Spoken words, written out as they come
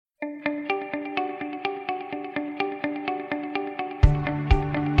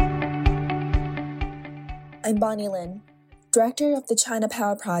I'm Bonnie Lin, Director of the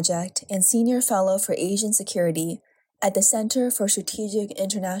ChinaPower Project and Senior Fellow for Asian Security at the Center for Strategic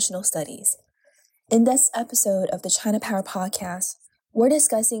International Studies. In this episode of the ChinaPower Podcast, we're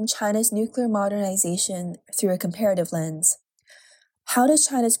discussing China's nuclear modernization through a comparative lens. How does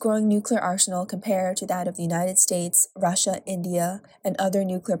China's growing nuclear arsenal compare to that of the United States, Russia, India, and other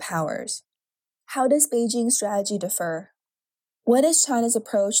nuclear powers? How does Beijing's strategy differ? What is China's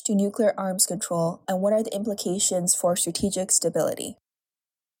approach to nuclear arms control, and what are the implications for strategic stability?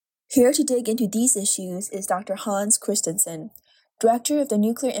 Here to dig into these issues is Dr. Hans Kristensen, Director of the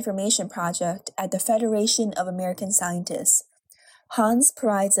Nuclear Information Project at the Federation of American Scientists. Hans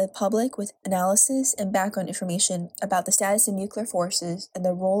provides the public with analysis and background information about the status of nuclear forces and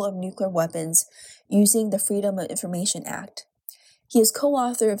the role of nuclear weapons using the Freedom of Information Act. He is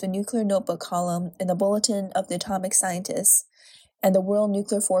co-author of the Nuclear Notebook column in the Bulletin of the Atomic Scientists and the World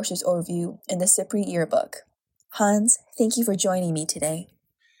Nuclear Forces Overview in the SIPRI Yearbook. Hans, thank you for joining me today.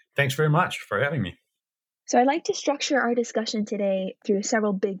 Thanks very much for having me. So I'd like to structure our discussion today through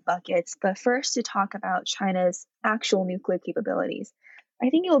several big buckets, but first to talk about China's actual nuclear capabilities. I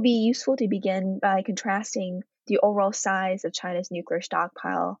think it will be useful to begin by contrasting the overall size of China's nuclear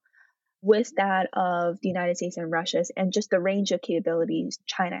stockpile with that of the United States and Russia's, and just the range of capabilities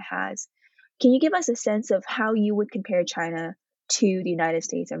China has. Can you give us a sense of how you would compare China to the United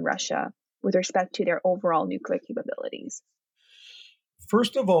States and Russia with respect to their overall nuclear capabilities?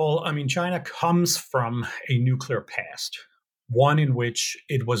 First of all, China comes from a nuclear past, one in which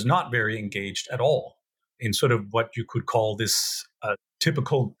it was not very engaged at all in sort of what you could call this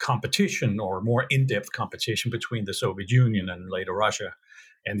typical competition or more in-depth competition between the Soviet Union and later Russia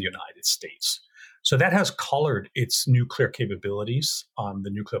and the United States. So that has colored its nuclear capabilities, the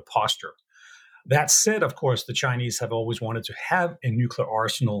nuclear posture. That said, of course, the Chinese have always wanted to have a nuclear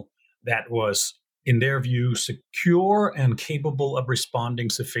arsenal that was, in their view, secure and capable of responding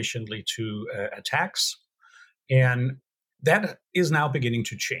sufficiently to attacks. And that is now beginning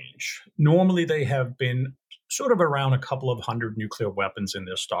to change. Normally, they have been sort of around a couple of hundred nuclear weapons in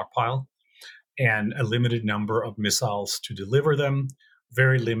their stockpile and a limited number of missiles to deliver them,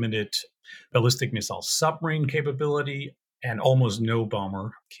 very limited ballistic missile submarine capability, and almost no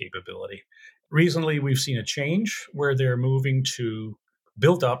bomber capability. Recently, we've seen a change where they're moving to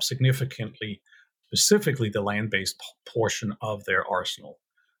build up significantly, specifically the land-based portion of their arsenal.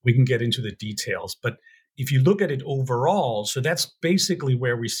 We can get into the details, but if you look at it overall, so that's basically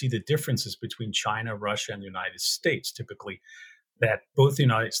where we see the differences between China, Russia, and the United States, typically, that both the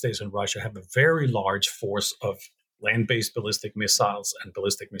United States and Russia have a very large force of land-based ballistic missiles and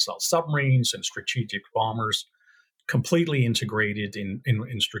ballistic missile submarines and strategic bombers, completely integrated in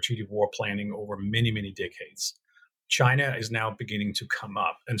strategic war planning over many, many decades. China is now beginning to come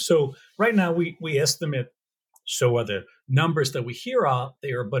up. And so right now we estimate, so are the numbers that we hear out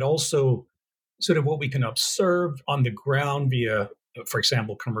there, but also sort of what we can observe on the ground via, for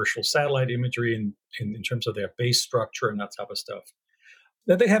example, commercial satellite imagery in terms of their base structure and that type of stuff,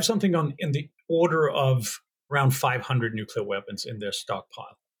 that they have something in the order of around 500 nuclear weapons in their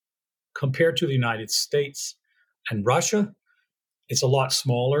stockpile. Compared to the United States and Russia, it's a lot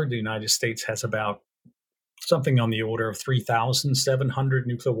smaller. The United States has about something on the order of 3,700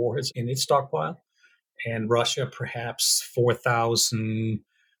 nuclear warheads in its stockpile, and Russia perhaps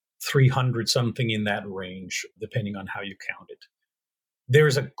 4,300, something in that range, depending on how you count it. There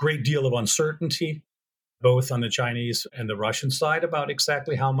is a great deal of uncertainty, both on the Chinese and the Russian side, about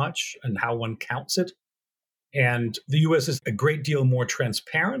exactly how much and how one counts it. And the U.S. is a great deal more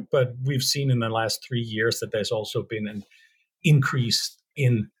transparent, but we've seen in the last 3 years that there's also been an increase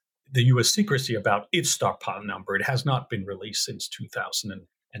in the U.S. secrecy about its stockpile number. It has not been released since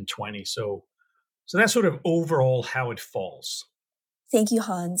 2020. So that's sort of overall how it falls. Thank you,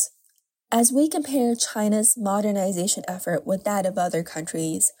 Hans. As we compare China's modernization effort with that of other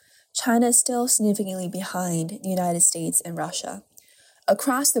countries, China is still significantly behind the United States and Russia.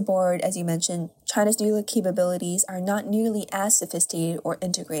 Across the board, as you mentioned, China's nuclear capabilities are not nearly as sophisticated or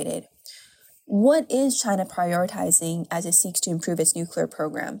integrated. What is China prioritizing as it seeks to improve its nuclear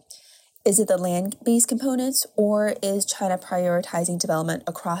program? Is it the land-based components, or is China prioritizing development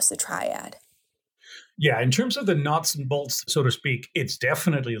across the triad? Yeah, in terms of the nuts and bolts, so to speak, it's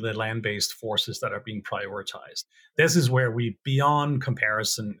definitely the land-based forces that are being prioritized. This is where we, beyond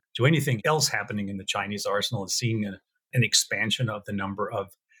comparison to anything else happening in the Chinese arsenal, is seeing an expansion of the number of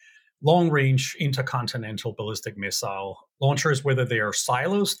long-range intercontinental ballistic missile launchers, whether they are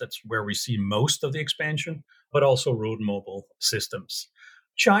silos, that's where we see most of the expansion, but also road mobile systems.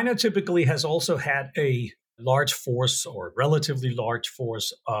 China typically has also had a large force or relatively large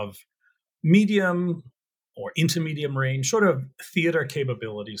force of medium or intermediate range, sort of theater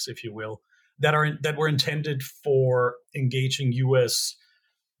capabilities, if you will, that were intended for engaging U.S.,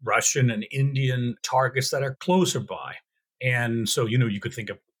 Russian, and Indian targets that are closer by. And so, you could think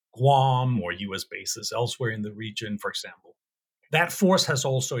of Guam or U.S. bases elsewhere in the region, for example. That force has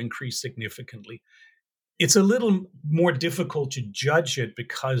also increased significantly. It's a little more difficult to judge it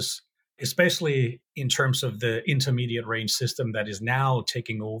because, especially in terms of the intermediate range system that is now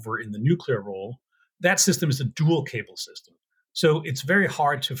taking over in the nuclear role, that system is a dual cable system. So it's very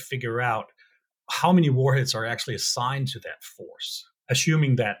hard to figure out how many warheads are actually assigned to that force,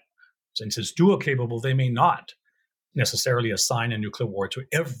 assuming that since it's dual capable, they may not necessarily assign a nuclear warhead to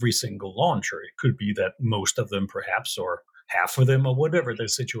every single launcher. It could be that most of them, perhaps, or half of them, or whatever the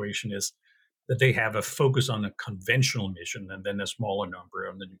situation is, that they have a focus on a conventional mission and then a smaller number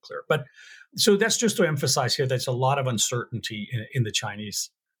on the nuclear. But so that's just to emphasize here, there's a lot of uncertainty in the Chinese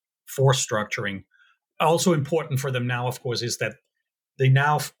force structuring. Also important for them now, of course, is that they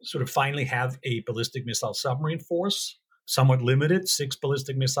now sort of finally have a ballistic missile submarine force, somewhat limited, 6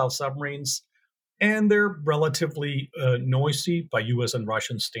 ballistic missile submarines, and they're relatively noisy by U.S. and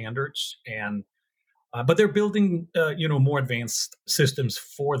Russian standards. And but they're building, more advanced systems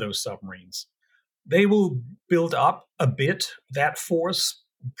for those submarines. They will build up a bit that force,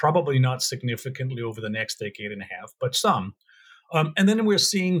 probably not significantly over the next decade and a half, but some. And then we're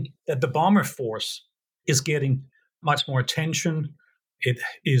seeing that the bomber force is getting much more attention. It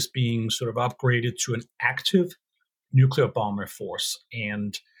is being sort of upgraded to an active nuclear bomber force.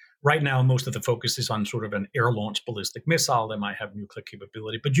 And right now, most of the focus is on sort of an air-launched ballistic missile that might have nuclear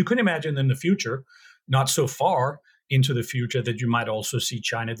capability. But you can imagine in the future, not so far into the future, that you might also see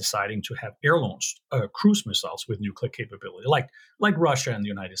China deciding to have air-launched cruise missiles with nuclear capability, like Russia and the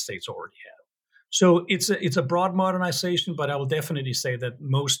United States already have. So it's a broad modernization, but I will definitely say that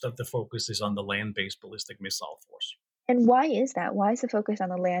most of the focus is on the land-based ballistic missile force. And why is that? Why is the focus on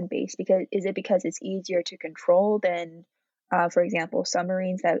the land base? Is it because it's easier to control than, for example,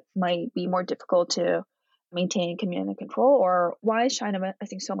 submarines that might be more difficult to maintain command and control? Or why is China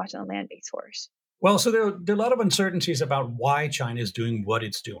investing so much on the land-based force? Well, so there are a lot of uncertainties about why China is doing what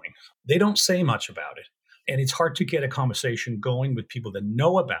it's doing. They don't say much about it. And it's hard to get a conversation going with people that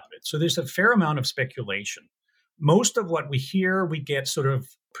know about it. So there's a fair amount of speculation. Most of what we hear, we get sort of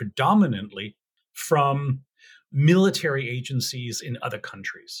predominantly from military agencies in other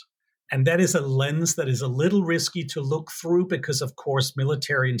countries. And that is a lens that is a little risky to look through because, of course,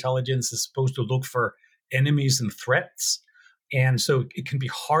 military intelligence is supposed to look for enemies and threats. And so it can be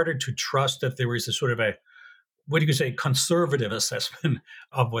harder to trust that there is a sort of conservative assessment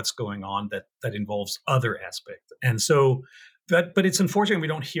of what's going on that involves other aspects. And so, but it's unfortunate we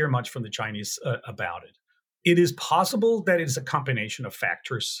don't hear much from the Chinese about it. It is possible that it's a combination of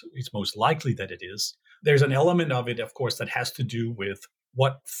factors. It's most likely that it is. There's an element of it, of course, that has to do with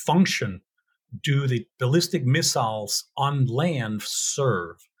what function do the ballistic missiles on land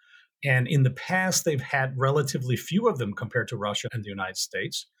serve. And in the past, they've had relatively few of them compared to Russia and the United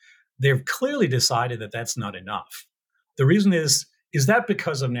States. They've clearly decided that that's not enough. The reason is that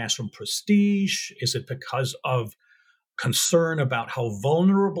because of national prestige? Is it because of concern about how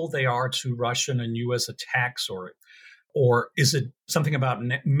vulnerable they are to Russian and U.S. attacks? Or is it something about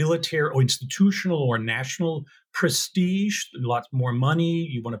military or institutional or national prestige? Lots more money,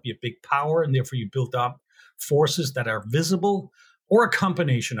 you want to be a big power, and therefore you build up forces that are visible? Or a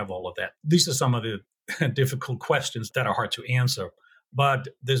combination of all of that? These are some of the difficult questions that are hard to answer. But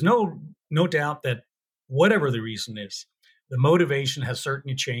there's no doubt that whatever the reason is, the motivation has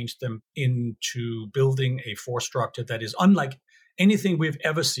certainly changed them into building a force structure that is unlike anything we've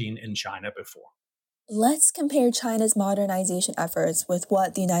ever seen in China before. Let's compare China's modernization efforts with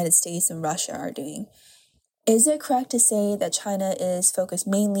what the United States and Russia are doing. Is it correct to say that China is focused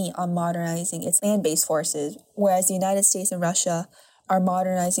mainly on modernizing its land-based forces, whereas the United States and Russia are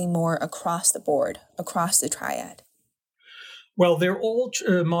modernizing more across the board, across the triad? Well, they're all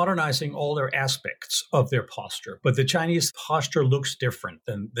modernizing all their aspects of their posture, but the Chinese posture looks different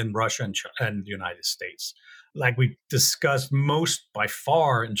than Russia and the United States. Like we discussed, most by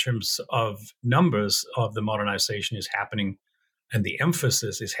far in terms of numbers of the modernization is happening, and the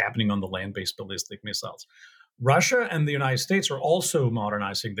emphasis is happening on the land-based ballistic missiles. Russia and the United States are also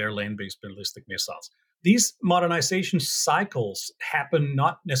modernizing their land-based ballistic missiles. These modernization cycles happen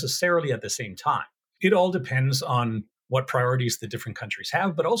not necessarily at the same time. It all depends on what priorities the different countries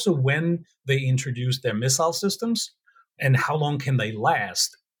have, but also when they introduce their missile systems and how long can they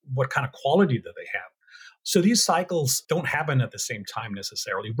last, what kind of quality do they have. So these cycles don't happen at the same time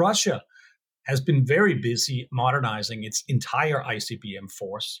necessarily. Russia has been very busy modernizing its entire ICBM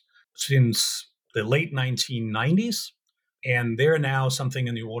force since the late 1990s. And they're now something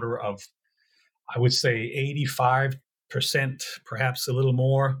in the order of, I would say, 85%, perhaps a little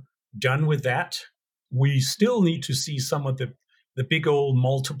more, done with that. We still need to see some of the big old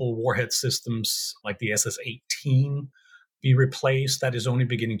multiple warhead systems like the SS-18 be replaced. That is only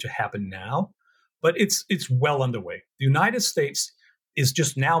beginning to happen now, but it's well underway. The United States is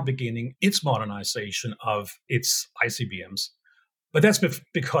just now beginning its modernization of its ICBMs, but that's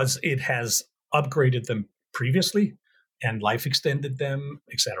because it has upgraded them previously and life extended them,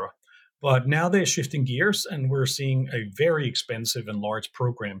 etc. But now they're shifting gears, and we're seeing a very expensive and large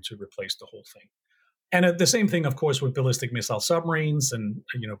program to replace the whole thing. And the same thing, of course, with ballistic missile submarines, and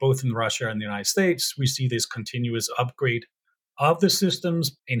both in Russia and the United States, we see this continuous upgrade of the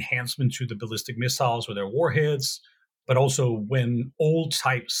systems, enhancement to the ballistic missiles with their warheads, but also when old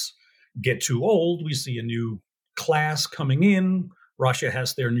types get too old, we see a new class coming in. Russia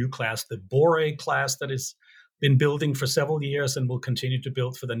has their new class, the Bore class, that has been building for several years and will continue to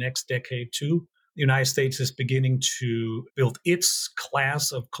build for the next decade too. The United States is beginning to build its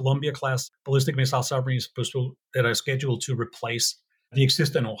class of Columbia-class ballistic missile submarines that are scheduled to replace the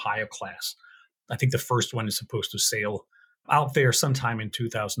existing Ohio class. I think the first one is supposed to sail out there sometime in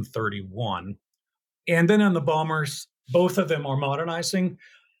 2031. And then on the bombers, both of them are modernizing.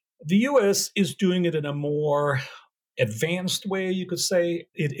 The U.S. is doing it in a more advanced way, you could say.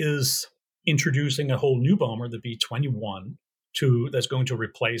 It is introducing a whole new bomber, the B-21, that's going to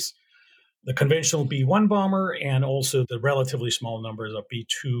replace the conventional B-1 bomber and also the relatively small numbers of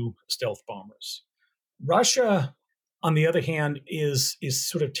B-2 stealth bombers. Russia, on the other hand, is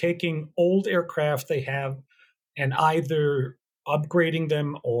sort of taking old aircraft they have and either upgrading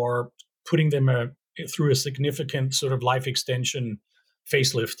them or putting them through a significant sort of life extension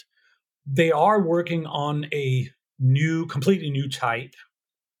facelift. They are working on a completely new type,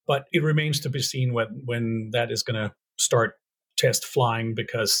 but it remains to be seen when that is going to start test flying,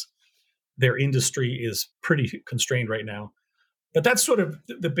 because their industry is pretty constrained right now. But that's sort of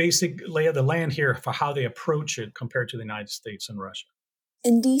the basic lay of the land here for how they approach it compared to the United States and Russia.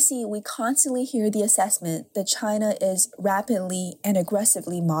 In DC, we constantly hear the assessment that China is rapidly and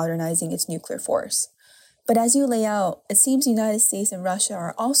aggressively modernizing its nuclear force. But as you lay out, it seems the United States and Russia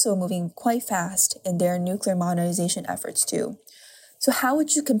are also moving quite fast in their nuclear modernization efforts too. So how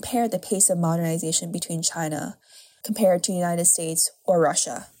would you compare the pace of modernization between China compared to the United States or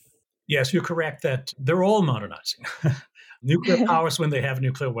Russia? Yes, you're correct that they're all modernizing. Nuclear powers, when they have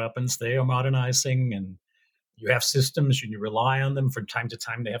nuclear weapons, they are modernizing, and you have systems and you rely on them from time to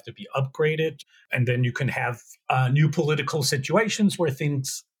time. They have to be upgraded. And then you can have new political situations where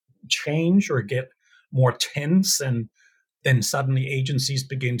things change or get more tense. And then suddenly agencies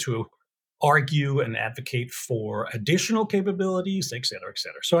begin to argue and advocate for additional capabilities, et cetera, et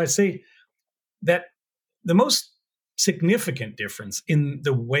cetera. So I'd say that the most significant difference in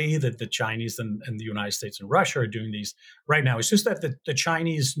the way that the Chinese and the United States and Russia are doing these right now is just that the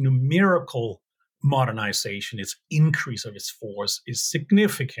Chinese numerical modernization, its increase of its force, is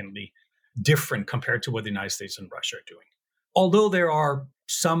significantly different compared to what the United States and Russia are doing. Although there are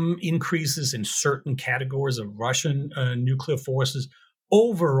some increases in certain categories of Russian nuclear forces,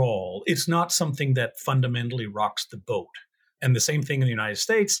 overall, it's not something that fundamentally rocks the boat. And the same thing in the United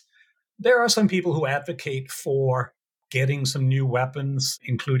States. There are some people who advocate for getting some new weapons,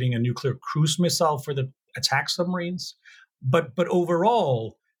 including a nuclear cruise missile for the attack submarines. But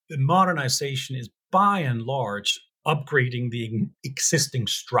overall, the modernization is by and large upgrading the existing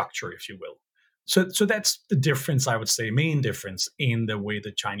structure, if you will. So that's the difference, I would say, main difference in the way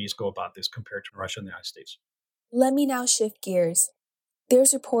the Chinese go about this compared to Russia and the United States. Let me now shift gears.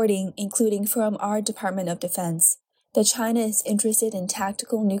 There's reporting, including from our Department of Defense, that China is interested in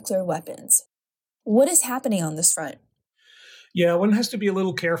tactical nuclear weapons. What is happening on this front? Yeah, one has to be a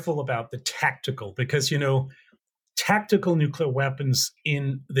little careful about the tactical because, tactical nuclear weapons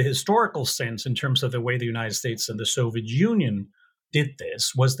in the historical sense, in terms of the way the United States and the Soviet Union did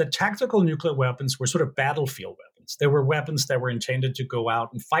this, was that tactical nuclear weapons were sort of battlefield weapons. They were weapons that were intended to go out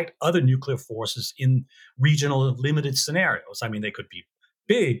and fight other nuclear forces in regional limited scenarios. I mean, they could be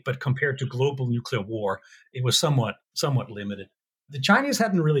big, but compared to global nuclear war, it was somewhat limited. The Chinese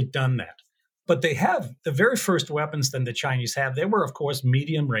hadn't really done that. But they have the very first weapons that the Chinese have. They were, of course,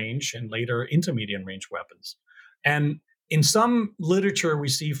 medium range and later intermediate range weapons. And in some literature we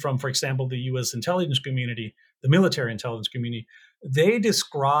see from, for example, the U.S. intelligence community, the military intelligence community, they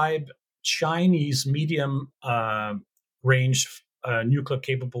describe Chinese medium range nuclear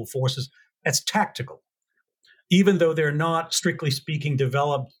capable forces as tactical, even though they're not, strictly speaking,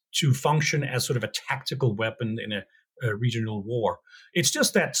 developed to function as sort of a tactical weapon in a regional war. It's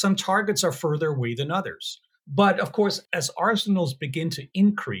just that some targets are further away than others. But of course, as arsenals begin to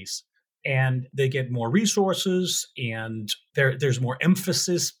increase and they get more resources and there's more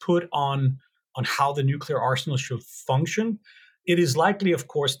emphasis put on how the nuclear arsenal should function, it is likely, of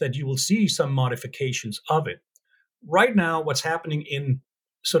course, that you will see some modifications of it. Right now, what's happening in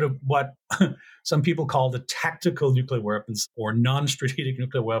sort of what some people call the tactical nuclear weapons or non-strategic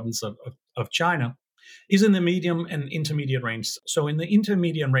nuclear weapons of China is in the medium and intermediate range. So in the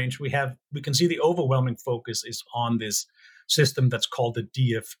intermediate range, we can see the overwhelming focus is on this system that's called the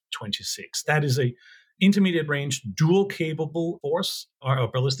DF-26. That is a intermediate range dual capable force or a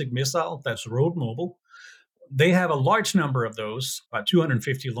ballistic missile that's road mobile. They have a large number of those, about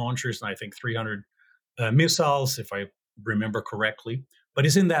 250 launchers and I think 300 missiles, if I remember correctly, but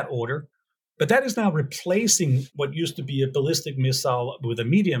it's in that order. But that is now replacing what used to be a ballistic missile with a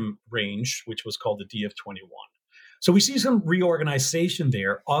medium range, which was called the DF-21. So we see some reorganization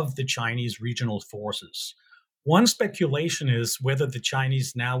there of the Chinese regional forces. One speculation is whether the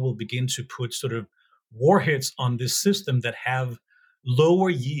Chinese now will begin to put sort of warheads on this system that have lower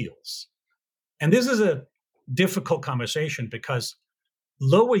yields. And this is a difficult conversation because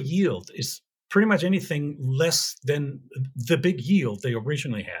lower yield is pretty much anything less than the big yield they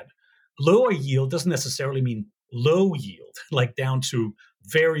originally had. Lower yield doesn't necessarily mean low yield, like down to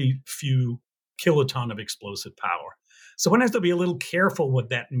very few kiloton of explosive power. So one has to be a little careful what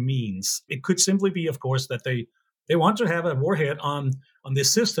that means. It could simply be, of course, that they want to have a warhead on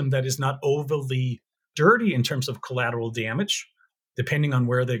this system that is not overly dirty in terms of collateral damage, depending on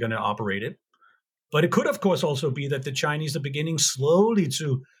where they're going to operate it. But it could, of course, also be that the Chinese are beginning slowly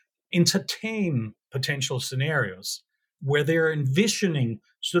to entertain potential scenarios where they're envisioning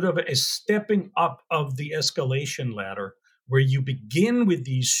sort of a stepping up of the escalation ladder, where you begin with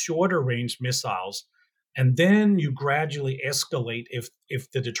these shorter range missiles, and then you gradually escalate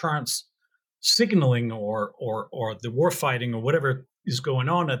if the deterrence signaling or the war fighting or whatever is going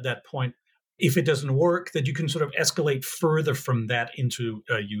on at that point, if it doesn't work, that you can sort of escalate further from that into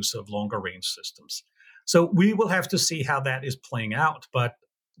use of longer range systems. So we will have to see how that is playing out. But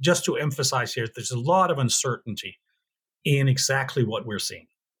just to emphasize here, there's a lot of uncertainty in exactly what we're seeing.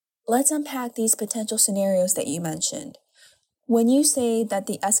 Let's unpack these potential scenarios that you mentioned. When you say that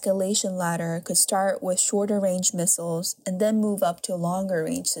the escalation ladder could start with shorter range missiles and then move up to longer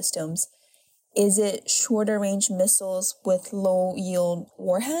range systems, is it shorter range missiles with low yield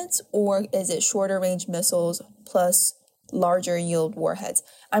warheads, or is it shorter range missiles plus larger yield warheads?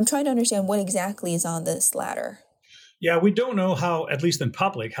 I'm trying to understand what exactly is on this ladder. Yeah, we don't know how, at least in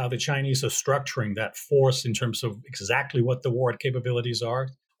public, how the Chinese are structuring that force in terms of exactly what the warhead capabilities are.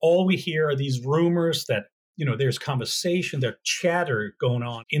 All we hear are these rumors that, there's conversation, there's chatter going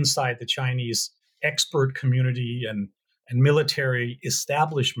on inside the Chinese expert community and military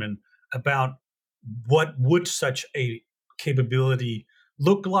establishment about what would such a capability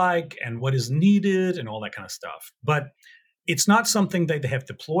look like and what is needed and all that kind of stuff. But it's not something that they have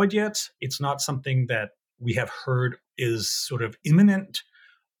deployed yet. It's not something that we have heard is sort of imminent.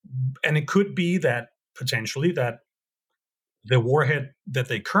 And it could be that potentially that the warhead that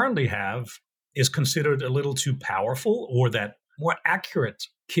they currently have is considered a little too powerful, or that more accurate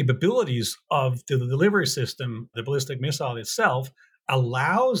capabilities of the delivery system, the ballistic missile itself,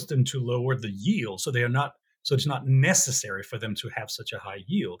 allows them to lower the yield. So it's not necessary for them to have such a high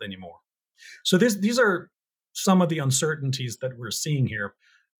yield anymore. So these are some of the uncertainties that we're seeing here.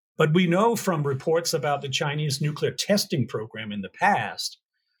 But we know from reports about the Chinese nuclear testing program in the past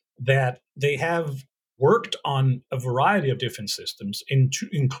that they have worked on a variety of different systems,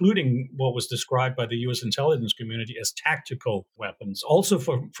 including what was described by the U.S. intelligence community as tactical weapons, also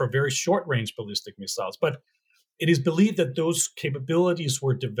for very short-range ballistic missiles. But it is believed that those capabilities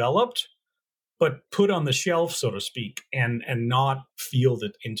were developed, but put on the shelf, so to speak, and not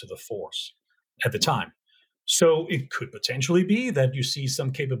fielded into the force at the time. So it could potentially be that you see some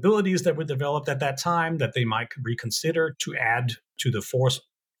capabilities that were developed at that time that they might reconsider to add to the force,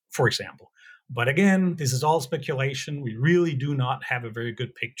 for example. But again, this is all speculation. We really do not have a very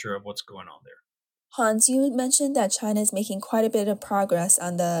good picture of what's going on there. Hans, you mentioned that China is making quite a bit of progress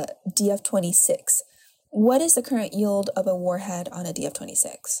on the DF-26. What is the current yield of a warhead on a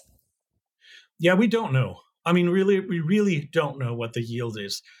DF-26? Yeah, we don't know. I mean, we really don't know what the yield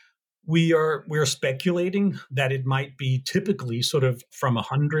is. We're speculating that it might be typically sort of from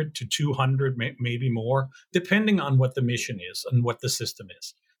 100 to 200, maybe more, depending on what the mission is and what the system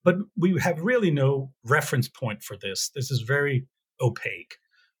is. But we have really no reference point for this. This is very opaque.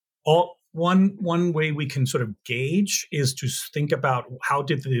 one way we can sort of gauge is to think about how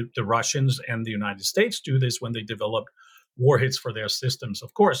did the Russians and the United States do this when they developed warheads for their systems.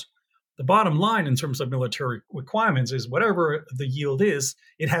 Of course, the bottom line in terms of military requirements is whatever the yield is,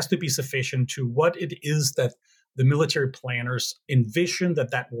 it has to be sufficient to what it is that the military planners envision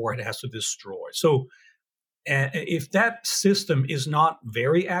that warhead has to destroy. So if that system is not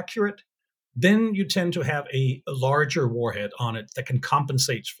very accurate, then you tend to have a larger warhead on it that can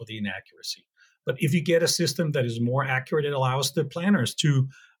compensate for the inaccuracy. But if you get a system that is more accurate, it allows the planners to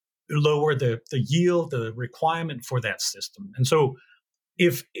lower the yield, the requirement for that system. And so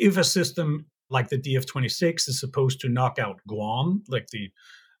if a system like the DF-26 is supposed to knock out Guam, like the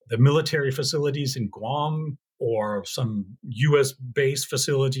military facilities in Guam or some U.S.-based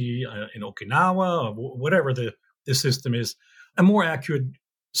facility in Okinawa, or whatever the system is, a more accurate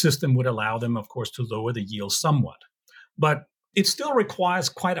system would allow them, of course, to lower the yield somewhat. But it still requires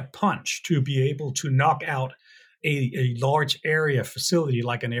quite a punch to be able to knock out a large area facility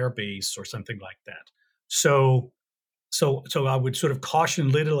like an air base or something like that. So I would sort of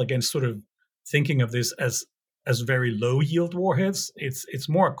caution little against sort of thinking of this as very low yield warheads. It's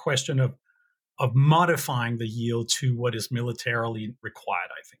more a question of modifying the yield to what is militarily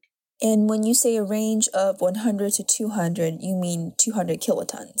required, I think. And when you say a range of 100 to 200, you mean 200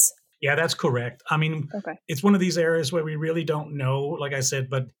 kilotons? Yeah, that's correct. I mean, It's one of these areas where we really don't know, like I said,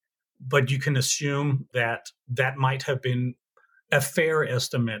 but you can assume that might have been a fair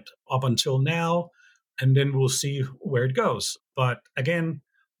estimate up until now, and then we'll see where it goes. But again,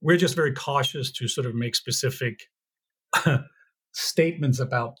 we're just very cautious to sort of make specific statements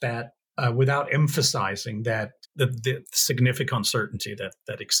about that without emphasizing that the significant uncertainty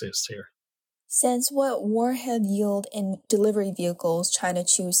that exists here. Since what warhead yield in delivery vehicles China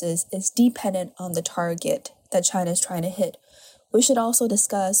chooses is dependent on the target that China is trying to hit, we should also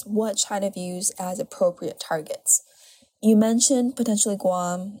discuss what China views as appropriate targets. You mentioned potentially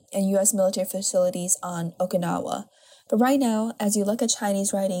Guam and U.S. military facilities on Okinawa, but right now, as you look at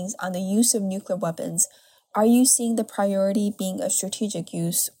Chinese writings on the use of nuclear weapons, are you seeing the priority being of strategic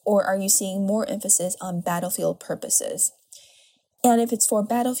use, or are you seeing more emphasis on battlefield purposes? And if it's for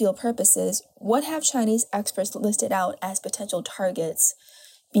battlefield purposes, what have Chinese experts listed out as potential targets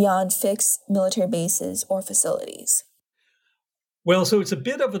beyond fixed military bases or facilities? Well, so it's a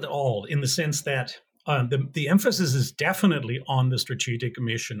bit of it all in the sense that the emphasis is definitely on the strategic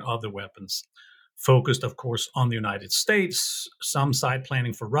mission of the weapons, focused, of course, on the United States, some side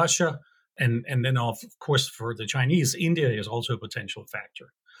planning for Russia, and then, of course, for the Chinese, India is also a potential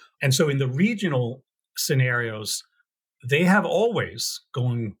factor. And so in the regional scenarios, they have always,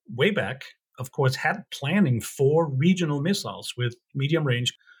 going way back, of course, had planning for regional missiles with medium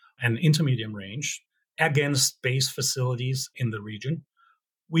range and intermediate range against base facilities in the region.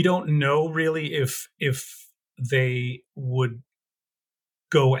 We don't know really if they would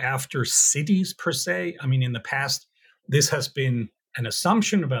go after cities per se. I mean, in the past, this has been an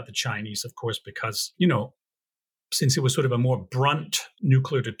assumption about the Chinese, of course, because, since it was sort of a more blunt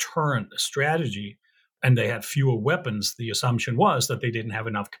nuclear deterrent strategy and they had fewer weapons, the assumption was that they didn't have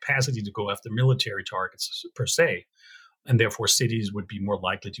enough capacity to go after military targets per se, and therefore cities would be more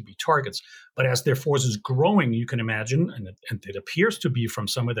likely to be targets. But as their force is growing, you can imagine, and it appears to be from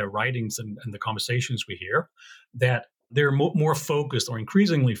some of their writings and the conversations we hear, that they're more focused or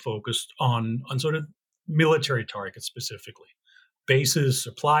increasingly focused on sort of military targets specifically. Bases,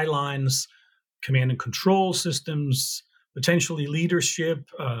 supply lines, command and control systems, potentially leadership,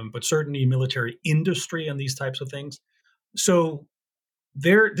 but certainly military industry and these types of things. So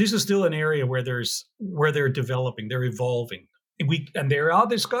this is still an area where they're developing, they're evolving. And there are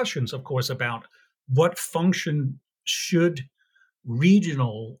discussions, of course, about what function should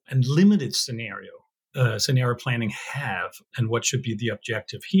regional and limited scenario planning have, and what should be the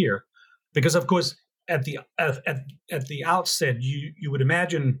objective here. Because, of course, at the outset, you would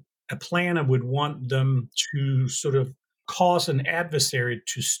imagine a planner would want them to sort of cause an adversary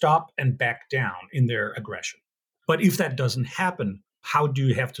to stop and back down in their aggression. But if that doesn't happen, how do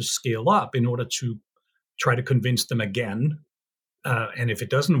you have to scale up in order to try to convince them again? And if it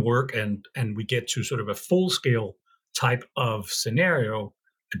doesn't work and we get to sort of a full-scale type of scenario,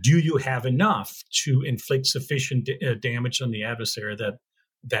 do you have enough to inflict sufficient damage on the adversary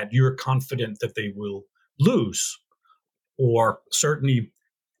that you're confident that they will lose, or certainly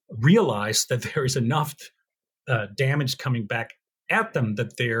realize that there is enough damage coming back at them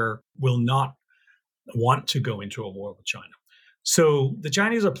that they will not want to go into a war with China? So the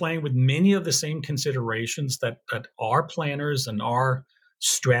Chinese are playing with many of the same considerations that our planners and our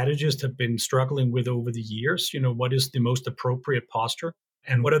strategists have been struggling with over the years. What is the most appropriate posture?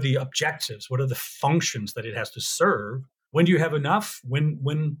 And what are the objectives? What are the functions that it has to serve? When do you have enough? When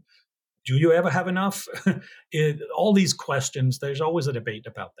do you ever have enough? All these questions, there's always a debate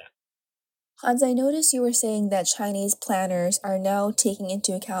about that. Hans, I noticed you were saying that Chinese planners are now taking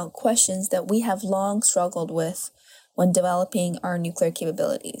into account questions that we have long struggled with when developing our nuclear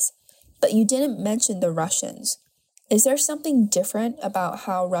capabilities. But you didn't mention the Russians. Is there something different about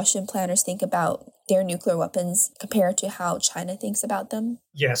how Russian planners think about their nuclear weapons compared to how China thinks about them?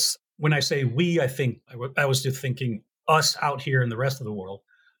 Yes. When I say we, I think I was just thinking us out here in the rest of the world.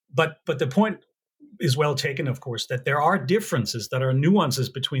 But the point is well taken, of course, that there are differences, that are nuances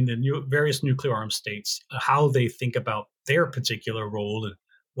between the various nuclear armed states, how they think about their particular role and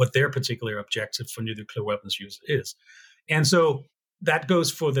what their particular objective for nuclear weapons use is. And so that goes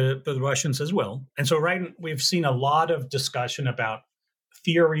for the Russians as well. And so we've seen a lot of discussion about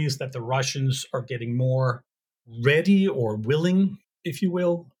theories that the Russians are getting more ready or willing, if you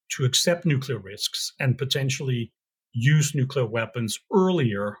will, to accept nuclear risks and potentially use nuclear weapons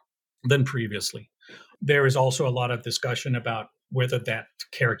earlier than previously. There is also a lot of discussion about whether that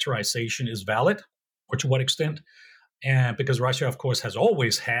characterization is valid or to what extent. And because Russia, of course, has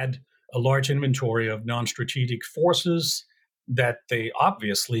always had a large inventory of non-strategic forces that they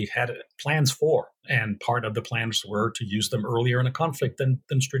obviously had plans for. And part of the plans were to use them earlier in a conflict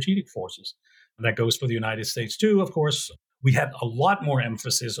than strategic forces. And that goes for the United States too, of course. We had a lot more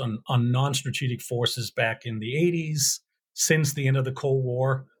emphasis on non-strategic forces back in the 80s. Since the end of the Cold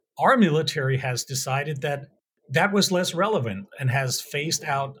War, our military has decided that that was less relevant and has phased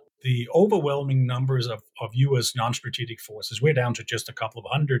out the overwhelming numbers of U.S. non-strategic forces. We're down to just a couple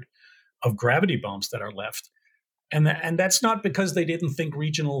of hundred of gravity bombs that are left. And that's not because they didn't think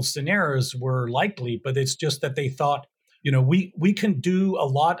regional scenarios were likely, but it's just that they thought, we can do a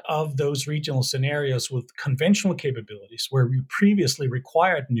lot of those regional scenarios with conventional capabilities where we previously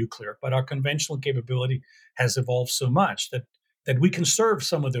required nuclear, but our conventional capability has evolved so much that we can serve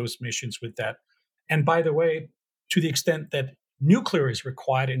some of those missions with that. And by the way, to the extent that nuclear is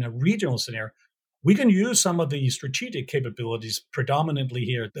required in a regional scenario, we can use some of the strategic capabilities predominantly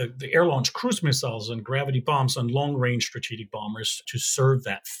here, the air-launched cruise missiles and gravity bombs and long-range strategic bombers to serve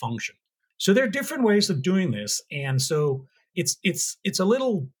that function. So there are different ways of doing this. And so it's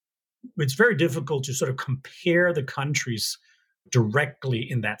very difficult to sort of compare the countries directly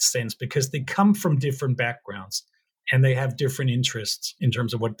in that sense because they come from different backgrounds and they have different interests in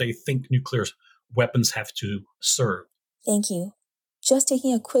terms of what they think nuclear weapons have to serve. Thank you. Just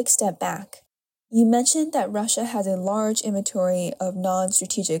taking a quick step back. You mentioned that Russia has a large inventory of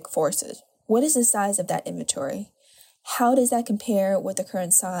non-strategic forces. What is the size of that inventory? How does that compare with the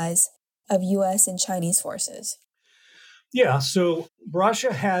current size of U.S. and Chinese forces? Yeah, so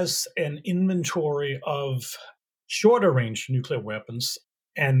Russia has an inventory of shorter range nuclear weapons,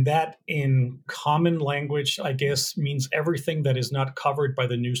 and that in common language, I guess, means everything that is not covered by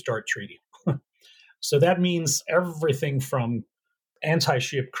the New START Treaty. So that means everything from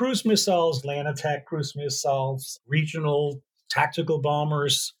anti-ship cruise missiles, land attack cruise missiles, regional tactical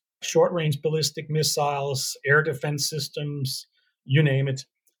bombers, short-range ballistic missiles, air defense systems, you name it.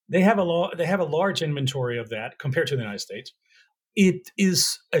 They have a large inventory of that compared to the United States. It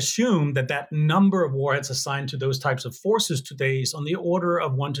is assumed that number of warheads assigned to those types of forces today is on the order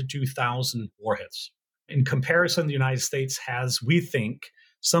of 1,000 to 2,000 warheads. In comparison, the United States has, we think,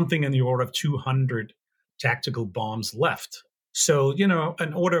 something in the order of 200 tactical bombs left. So,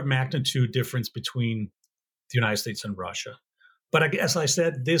 an order of magnitude difference between the United States and Russia. But as I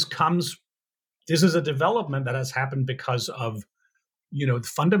said, this is a development that has happened because of,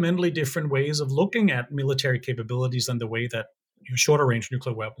 fundamentally different ways of looking at military capabilities and the way that shorter range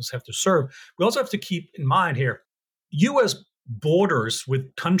nuclear weapons have to serve. We also have to keep in mind here, U.S. borders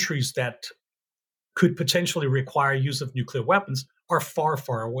with countries that could potentially require use of nuclear weapons are far,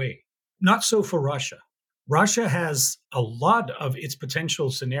 far away. Not so for Russia. Russia has a lot of its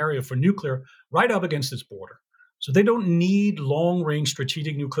potential scenario for nuclear right up against its border. So they don't need long-range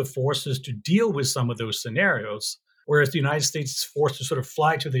strategic nuclear forces to deal with some of those scenarios, whereas the United States is forced to sort of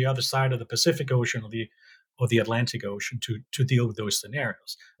fly to the other side of the Pacific Ocean or the Atlantic Ocean to deal with those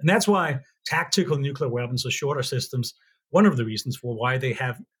scenarios. And that's why tactical nuclear weapons or shorter systems, one of the reasons for why they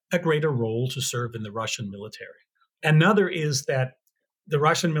have a greater role to serve in the Russian military. Another is that the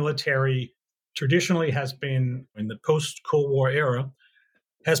Russian military traditionally has been, in the post-Cold War era,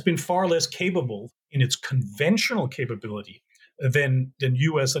 has been far less capable in its conventional capability than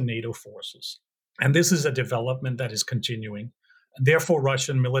U.S. and NATO forces. And this is a development that is continuing. And therefore,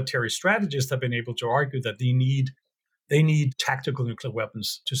 Russian military strategists have been able to argue that they need tactical nuclear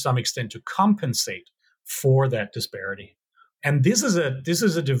weapons to some extent to compensate for that disparity. And this is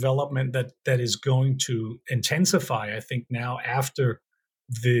a development that is going to intensify, I think, now after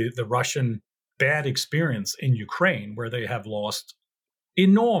the Russian bad experience in Ukraine, where they have lost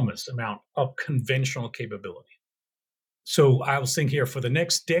enormous amount of conventional capability. So I was thinking here for the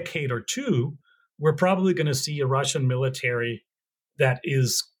next decade or two, we're probably going to see a Russian military that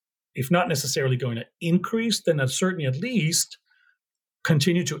is, if not necessarily going to increase, then certainly at least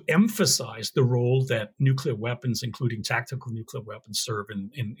continue to emphasize the role that nuclear weapons, including tactical nuclear weapons, serve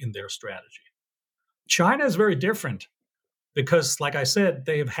in their strategy. China is very different because, like I said,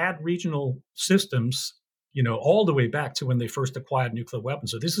 they have had regional systems, all the way back to when they first acquired nuclear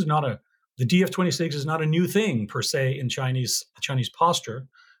weapons. So this is not the DF-26 is not a new thing per se in Chinese posture.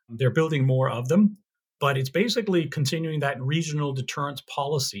 They're building more of them, but it's basically continuing that regional deterrence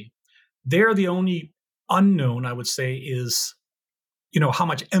policy. There, the only unknown, I would say, is how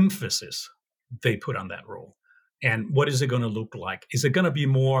much emphasis they put on that role. And what is it going to look like? Is it going to be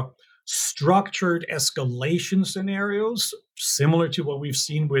more structured escalation scenarios, similar to what we've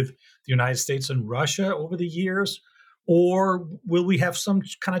seen with the United States and Russia over the years? Or will we have some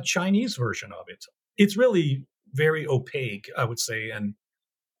kind of Chinese version of it? It's really very opaque, I would say, and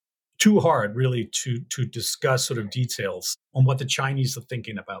too hard really to discuss sort of details on what the Chinese are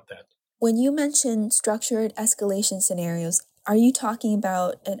thinking about that. When you mention structured escalation scenarios, are you talking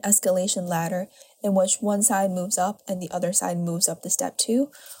about an escalation ladder in which one side moves up and the other side moves up the step too?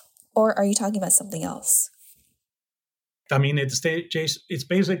 Or are you talking about something else? I mean, it's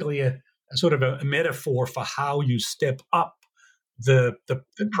basically a sort of a metaphor for how you step up the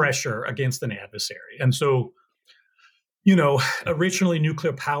pressure against an adversary. And so, originally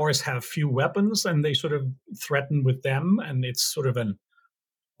nuclear powers have few weapons and they sort of threaten with them. And it's sort of an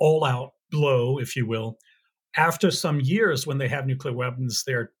all-out blow, if you will. After some years, when they have nuclear weapons,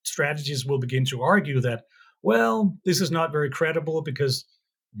 their strategies will begin to argue that, well, this is not very credible because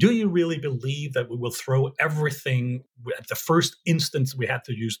do you really believe that we will throw everything at the first instance we had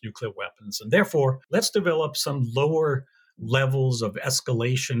to use nuclear weapons? And therefore, let's develop some lower levels of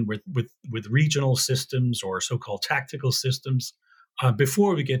escalation with regional systems or so-called tactical systems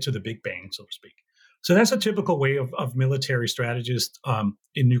before we get to the big bang, so to speak. So that's a typical way of military strategists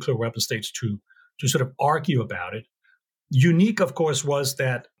in nuclear weapon states to sort of argue about it. Unique, of course,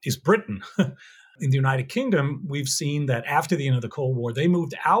 is Britain. In the United Kingdom, we've seen that after the end of the Cold War, they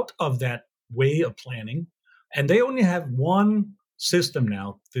moved out of that way of planning, and they only have one system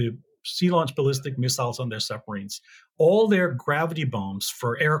now, the sea-launched ballistic missiles on their submarines. All their gravity bombs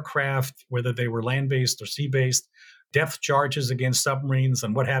for aircraft, whether they were land-based or sea-based, depth charges against submarines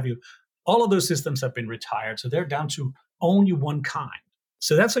and what have you, all of those systems have been retired. So they're down to only one kind.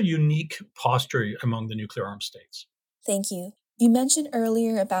 So that's a unique posture among the nuclear armed states. Thank you. You mentioned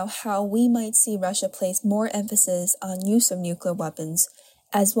earlier about how we might see Russia place more emphasis on use of nuclear weapons,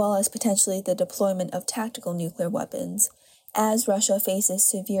 as well as potentially the deployment of tactical nuclear weapons, as Russia faces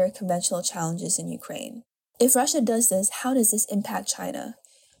severe conventional challenges in Ukraine. If Russia does this, how does this impact China?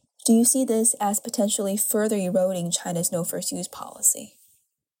 Do you see this as potentially further eroding China's no first use policy?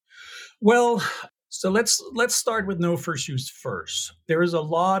 Well, so let's start with no first use first. There is a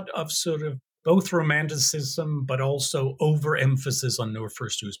lot of sort of both romanticism, but also overemphasis on no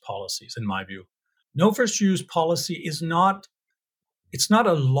first use policies, in my view. No first use policy it's not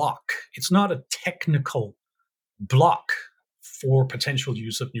a lock. It's not a technical block for potential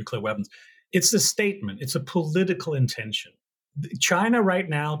use of nuclear weapons. It's a statement. It's a political intention. China right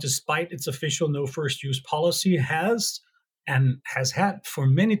now, despite its official no first use policy, has had for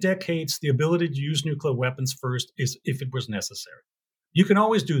many decades the ability to use nuclear weapons first if it was necessary. You can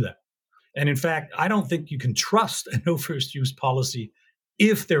always do that. And in fact, I don't think you can trust a no first use policy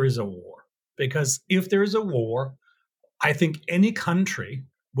if there is a war. Because if there is a war, I think any country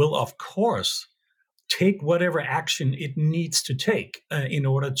will, of course, take whatever action it needs to take in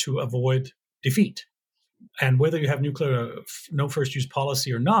order to avoid defeat. And whether you have nuclear no first use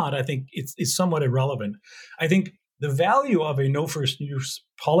policy or not, I think it's somewhat irrelevant. I think the value of a no first use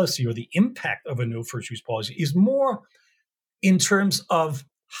policy or the impact of a no first use policy is more in terms of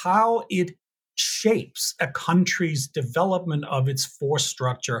how it shapes a country's development of its force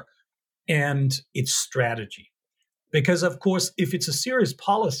structure and its strategy. Because, of course, if it's a serious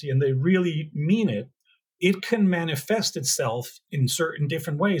policy and they really mean it, it can manifest itself in certain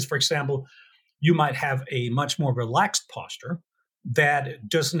different ways. For example, you might have a much more relaxed posture that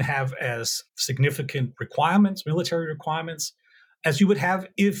doesn't have as significant requirements, military requirements, as you would have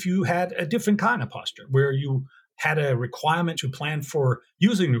if you had a different kind of posture, where you had a requirement to plan for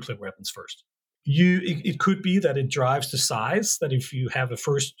using nuclear weapons first. It could be that it drives to size, that if you have a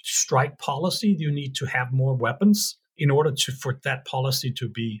first strike policy, you need to have more weapons in order for that policy to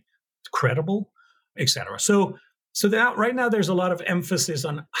be credible, etc. So that right now there's a lot of emphasis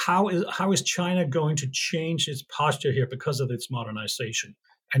on how is China going to change its posture here because of its modernization.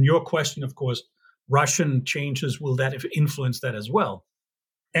 And your question, of course, Russian changes, will that influence that as well?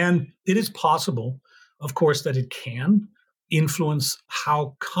 And it is possible, of course, that it can influence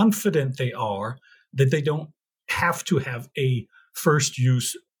how confident they are that they don't have to have a first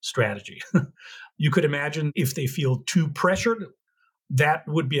use strategy. You could imagine if they feel too pressured, that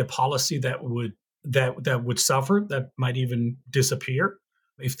would be a policy that would suffer, that might even disappear.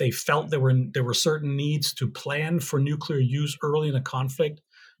 If they felt there were certain needs to plan for nuclear use early in a conflict,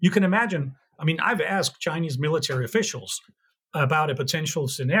 you can imagine. I mean, I've asked Chinese military officials about a potential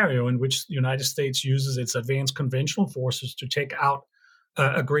scenario in which the United States uses its advanced conventional forces to take out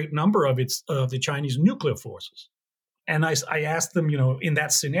a great number of the Chinese nuclear forces. And I asked them, in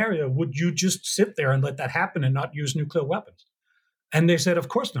that scenario, would you just sit there and let that happen and not use nuclear weapons? And they said, of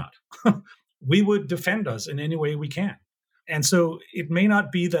course not. We would defend us in any way we can. And so it may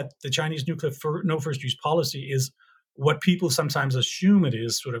not be that the Chinese nuclear no first use policy is what people sometimes assume it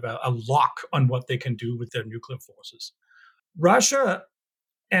is, sort of a lock on what they can do with their nuclear forces. Russia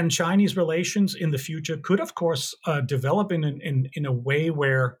and Chinese relations in the future could, of course, develop in a way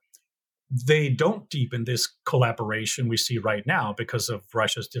where they don't deepen this collaboration we see right now because of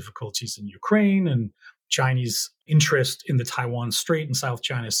Russia's difficulties in Ukraine and Chinese interest in the Taiwan Strait and South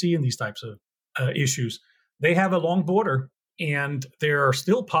China Sea and these types of issues. They have a long border, and they're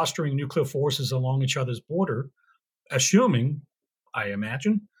still posturing nuclear forces along each other's border, assuming, I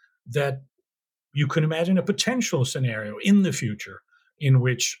imagine, that you can imagine a potential scenario in the future in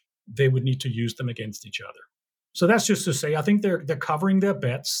which they would need to use them against each other. So that's just to say, I think they're covering their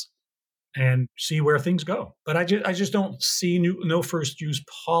bets and see where things go. But I just don't see no first use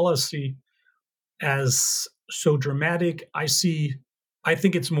policy as so dramatic. I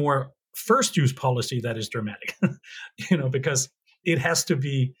think it's more first use policy that is dramatic, because it has to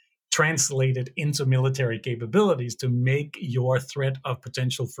be translated into military capabilities to make your threat of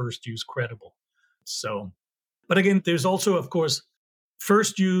potential first use credible. So, but again, there's also, of course,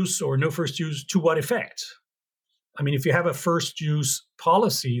 first use or no first use, to what effect? I mean, if you have a first use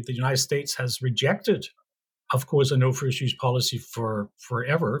policy, the United States has rejected, of course, a no first use policy for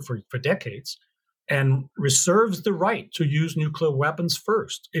decades, and reserves the right to use nuclear weapons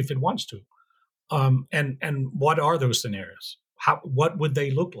first if it wants to. And what are those scenarios? What would they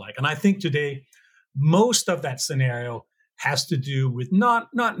look like? And I think today, most of that scenario has to do with not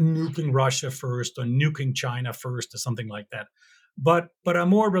nuking Russia first or nuking China first or something like that, but are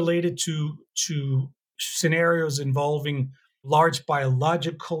more related to scenarios involving large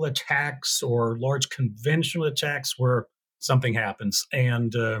biological attacks or large conventional attacks where something happens,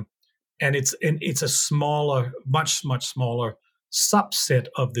 and it's a smaller, much smaller subset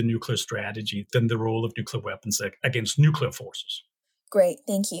of the nuclear strategy than the role of nuclear weapons against nuclear forces. Great,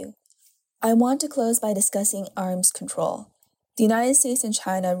 thank you. I want to close by discussing arms control. The United States and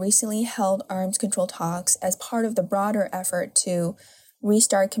China recently held arms control talks as part of the broader effort to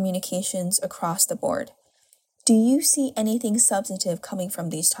restart communications across the board. Do you see anything substantive coming from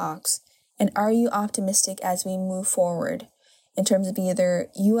these talks? And are you optimistic as we move forward in terms of either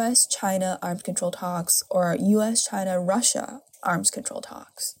U.S.-China arms control talks or U.S.-China-Russia arms control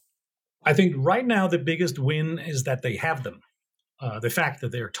talks? I think right now the biggest win is that they have them, the fact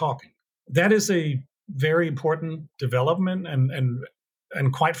that they're talking. That is a very important development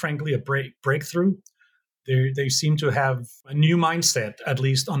and quite frankly, a breakthrough. They seem to have a new mindset, at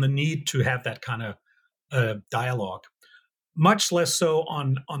least on the need to have that kind of dialogue. Much less so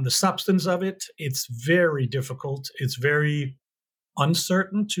on the substance of it. It's very difficult. It's very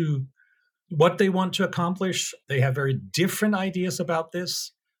uncertain to what they want to accomplish. They have very different ideas about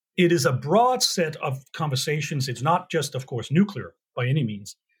this. It is a broad set of conversations. It's not just, of course, nuclear by any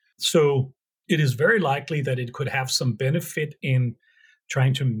means. So it is very likely that it could have some benefit in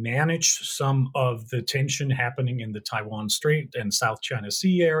trying to manage some of the tension happening in the Taiwan Strait and South China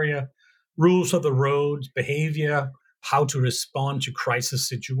Sea area, rules of the road, behavior, how to respond to crisis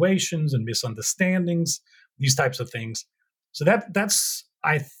situations and misunderstandings, these types of things. So that's,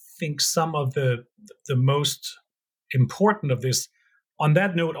 I think, some of the most important of this. On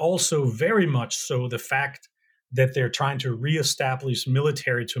that note, also very much so the fact that they're trying to reestablish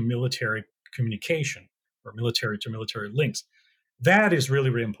military-to-military communication or military-to-military links. That is really,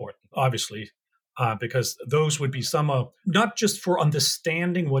 really important, obviously, because those would be some of, not just for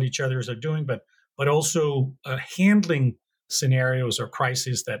understanding what each others are doing, but also handling scenarios or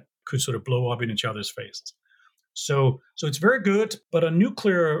crises that could sort of blow up in each other's faces. So it's very good, but on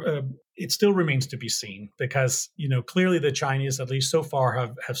nuclear, it still remains to be seen because, clearly the Chinese, at least so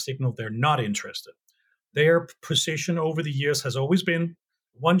far, have signaled they're not interested. Their position over the years has always been,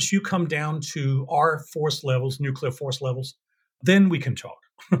 once you come down to our force levels, nuclear force levels, then we can talk.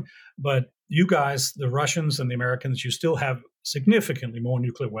 But you guys, the Russians and the Americans, you still have significantly more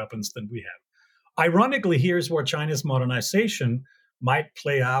nuclear weapons than we have. Ironically, here's where China's modernization might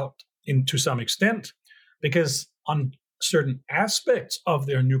play out to some extent, because on certain aspects of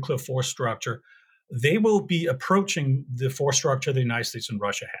their nuclear force structure, they will be approaching the force structure the United States and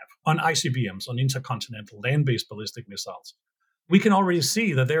Russia have on ICBMs, on intercontinental land-based ballistic missiles. We can already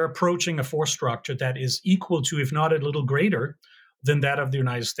see that they're approaching a force structure that is equal to, if not a little greater, than that of the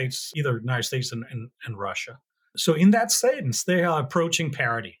United States, either the United States and Russia. So in that sense, they are approaching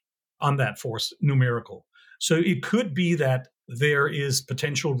parity on that force numerical. So it could be that there is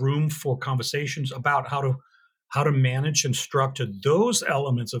potential room for conversations about how to manage and structure those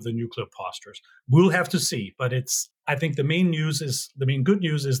elements of the nuclear postures. We'll have to see, but I think the main good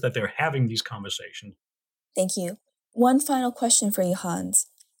news is that they're having these conversations. Thank you. One final question for you, Hans.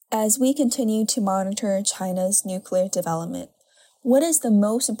 As we continue to monitor China's nuclear development, what is the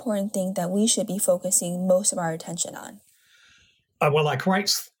most important thing that we should be focusing most of our attention on? Well, I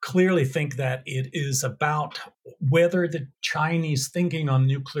quite clearly think that it is about whether the Chinese thinking on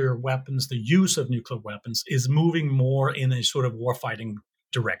nuclear weapons, the use of nuclear weapons, is moving more in a sort of warfighting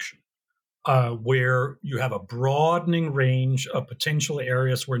direction, where you have a broadening range of potential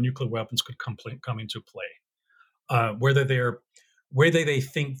areas where nuclear weapons could come into play. Whether they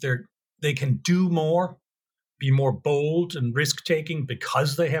think they can do more, be more bold and risk-taking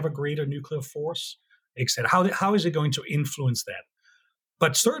because they have a greater nuclear force, etc. How is it going to influence that?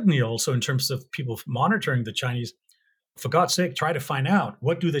 But certainly also in terms of people monitoring the Chinese, for God's sake, try to find out,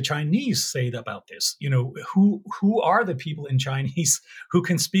 what do the Chinese say about this? Who are the people in Chinese who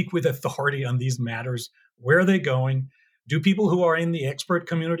can speak with authority on these matters? Where are they going? Do people who are in the expert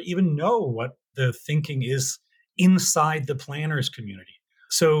community even know what the thinking is inside the planners community?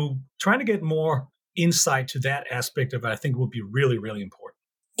 So trying to get more insight to that aspect of it, I think, will be really, really important.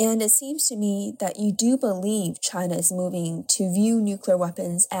 And it seems to me that you do believe China is moving to view nuclear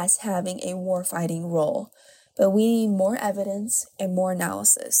weapons as having a warfighting role, but we need more evidence and more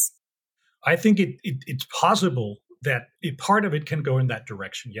analysis. I think it's possible that a part of it can go in that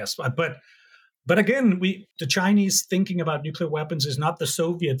direction, yes. But again, the Chinese thinking about nuclear weapons is not the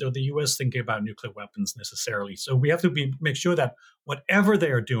Soviet or the US thinking about nuclear weapons necessarily. So we have to make sure that whatever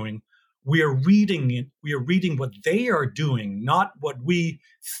they are doing, we are reading it. We are reading what they are doing, not what we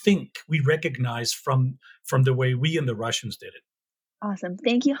think we recognize from the way we and the Russians did it. Awesome.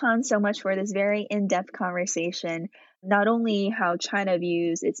 Thank you, Hans, so much for this very in-depth conversation. Not only how China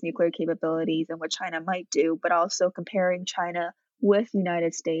views its nuclear capabilities and what China might do, but also comparing China with the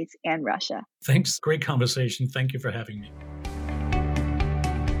United States and Russia. Thanks. Great conversation. Thank you for having me.